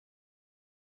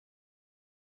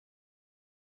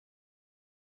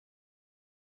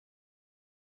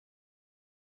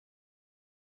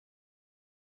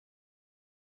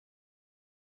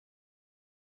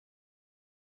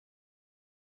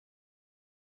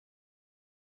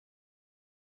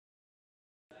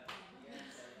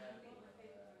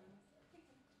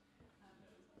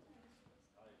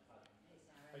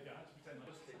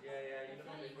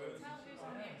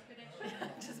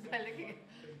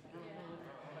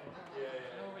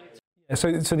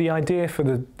So the idea for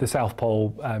the South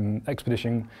Pole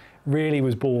expedition really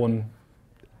was born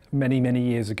many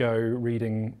years ago,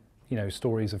 reading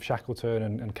stories of Shackleton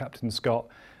and Captain Scott,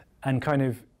 and kind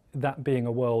of that being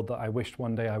a world that I wished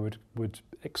one day I would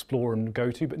explore and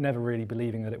go to, but never really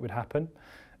believing that it would happen.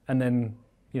 And then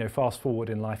fast forward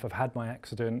in life, I've had my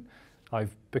accident,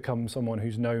 I've become someone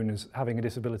who's known as having a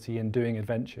disability and doing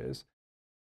adventures.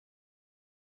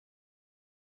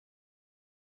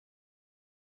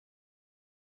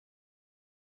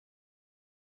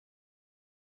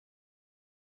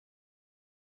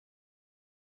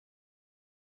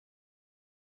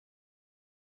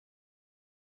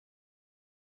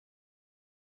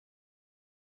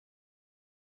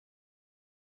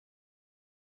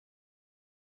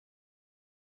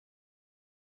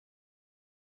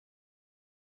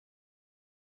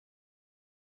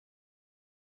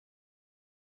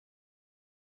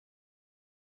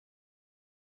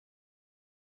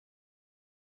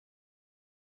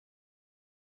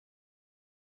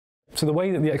 So the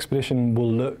way that the expedition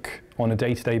will look on a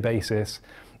day-to-day basis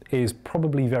is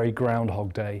probably very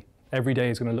Groundhog Day. Every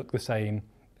day is going to look the same,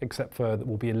 except for that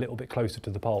we'll be a little bit closer to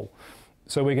the pole.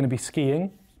 So we're going to be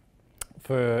skiing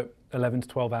for 11 to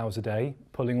 12 hours a day,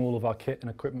 pulling all of our kit and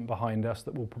equipment behind us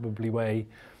that will probably weigh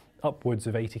upwards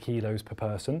of 80 kilos per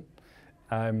person.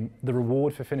 The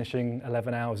reward for finishing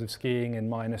 11 hours of skiing in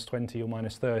 -20 or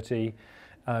 -30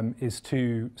 is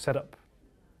to set up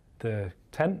the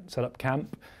tent, set up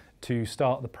camp, to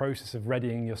start the process of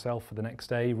readying yourself for the next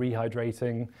day,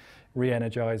 rehydrating,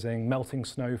 re-energizing, melting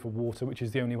snow for water, which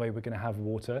is the only way we're going to have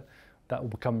water. That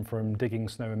will come from digging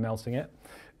snow and melting it.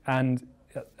 And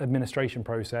administration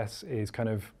process is kind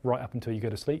of right up until you go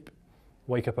to sleep.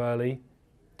 Wake up early,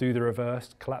 do the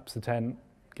reverse, collapse the tent,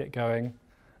 get going,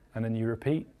 and then you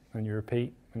repeat, and you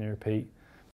repeat, and you repeat.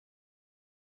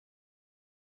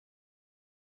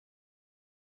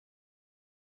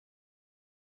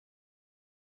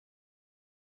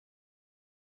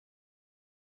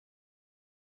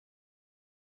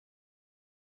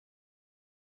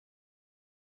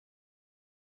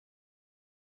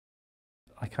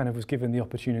 I kind of was given the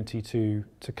opportunity to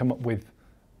come up with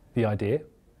the idea,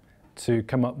 to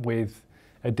come up with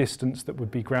a distance that would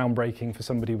be groundbreaking for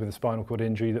somebody with a spinal cord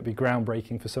injury, that would be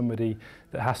groundbreaking for somebody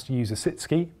that has to use a sit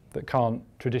ski, that can't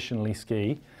traditionally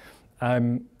ski.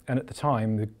 And at the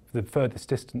time, the furthest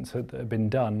distance that had been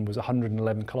done was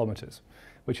 111 kilometres,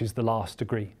 which is the last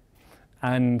degree.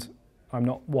 And I'm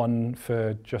not one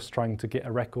for just trying to get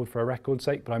a record for a record's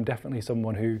sake, but I'm definitely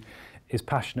someone who is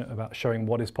passionate about showing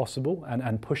what is possible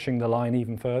and pushing the line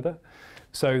even further.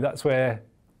 So that's where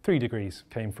 3 degrees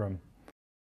came from.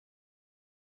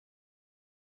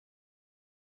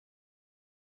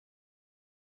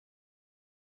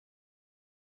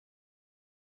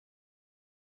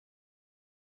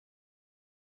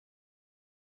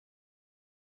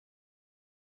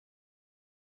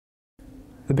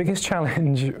 The biggest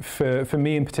challenge for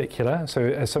me in particular, so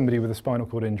as somebody with a spinal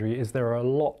cord injury, is there are a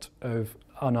lot of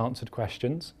unanswered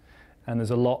questions, and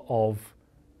there's a lot of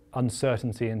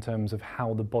uncertainty in terms of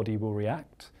how the body will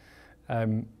react.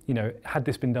 Had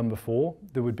this been done before,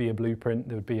 there would be a blueprint,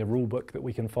 there would be a rule book that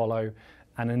we can follow,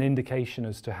 and an indication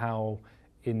as to how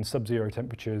in sub-zero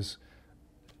temperatures,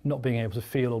 not being able to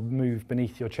feel or move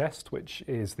beneath your chest, which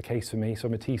is the case for me, so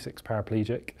I'm a T6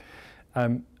 paraplegic,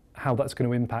 how that's going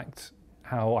to impact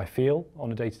how I feel on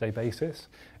a day-to-day basis.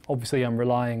 Obviously, I'm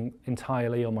relying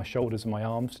entirely on my shoulders and my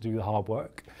arms to do the hard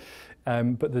work,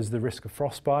 but there's the risk of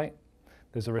frostbite,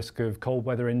 there's a risk of cold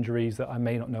weather injuries that I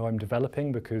may not know I'm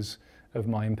developing because of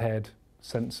my impaired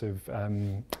sense of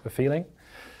feeling.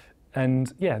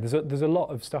 And yeah, there's a lot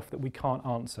of stuff that we can't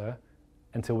answer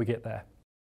until we get there.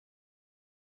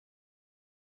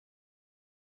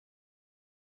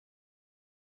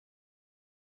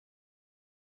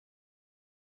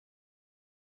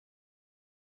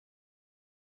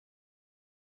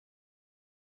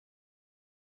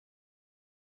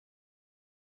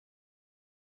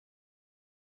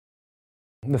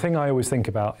 The thing I always think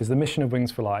about is the mission of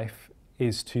Wings for Life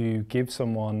is to give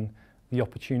someone the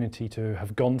opportunity to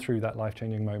have gone through that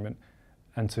life-changing moment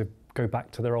and to go back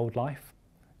to their old life.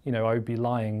 I would be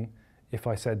lying if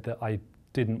I said that I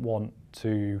didn't want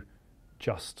to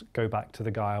just go back to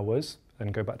the guy I was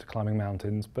and go back to climbing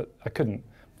mountains, but I couldn't.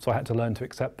 So I had to learn to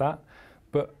accept that.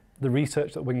 But the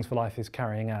research that Wings for Life is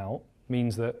carrying out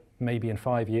means that maybe in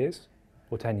 5 years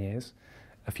or 10 years,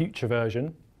 a future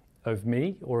version of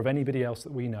me or of anybody else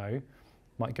that we know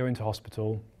might go into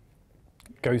hospital,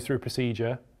 go through a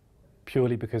procedure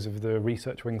purely because of the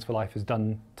research Wings for Life has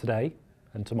done today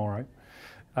and tomorrow,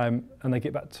 and they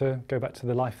go back to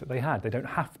the life that they had. They don't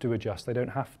have to adjust. They don't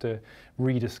have to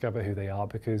rediscover who they are,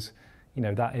 because, you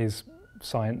know, that is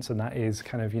science, and that is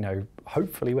kind of, you know,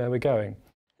 hopefully where we're going.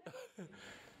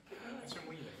 It's from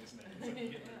wheeling, isn't it? The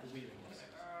wheeling.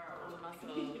 All the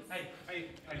muscles. Hey,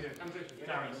 how you doing? I'm good.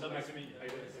 Darren, lovely to meet you. How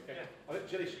you doing? Okay. I think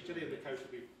Gilly and the coach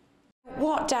will be.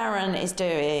 What Darren is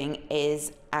doing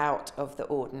is out of the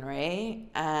ordinary,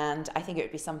 and I think it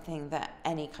would be something that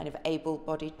any kind of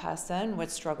able-bodied person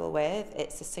would struggle with.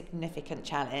 It's a significant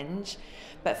challenge,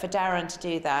 but for Darren to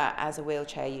do that as a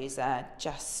wheelchair user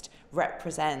just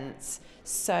represents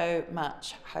so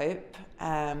much hope.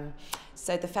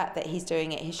 So the fact that he's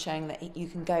doing it, he's showing that you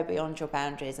can go beyond your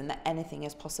boundaries and that anything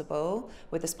is possible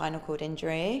with a spinal cord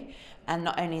injury. And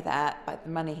not only that, but the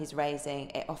money he's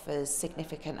raising, it offers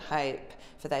significant hope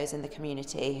for those in the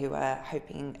community who are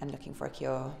hoping and looking for a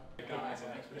cure.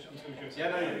 Yeah,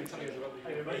 no, you've been telling us about the...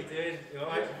 Hey, everybody did. You all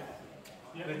right?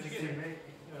 Yeah, good to see you, mate.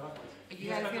 Are you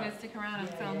guys going to stick around and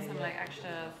film some like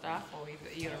extra stuff, or are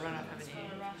you going to run off, haven't you?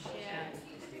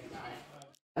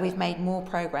 We've made more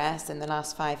progress in the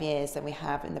last 5 years than we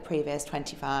have in the previous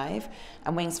 25,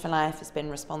 and Wings for Life has been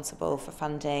responsible for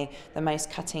funding the most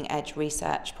cutting-edge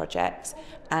research projects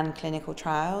and clinical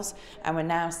trials, and we're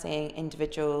now seeing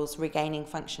individuals regaining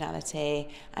functionality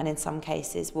and in some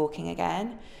cases walking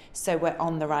again. So we're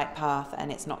on the right path,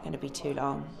 and it's not going to be too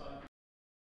long.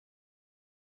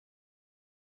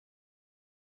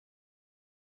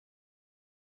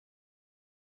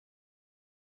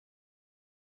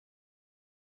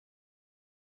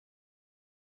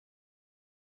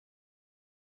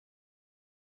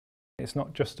 It's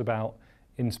not just about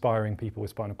inspiring people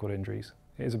with spinal cord injuries.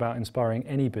 It is about inspiring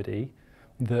anybody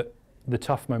that the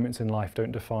tough moments in life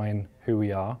don't define who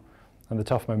we are, and the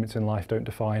tough moments in life don't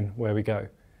define where we go.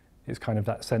 It's kind of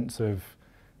that sense of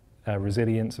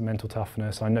resilience and mental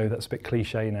toughness. I know that's a bit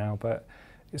cliche now, but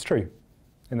it's true.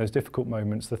 In those difficult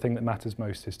moments, the thing that matters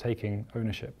most is taking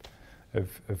ownership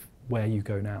of where you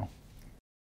go now.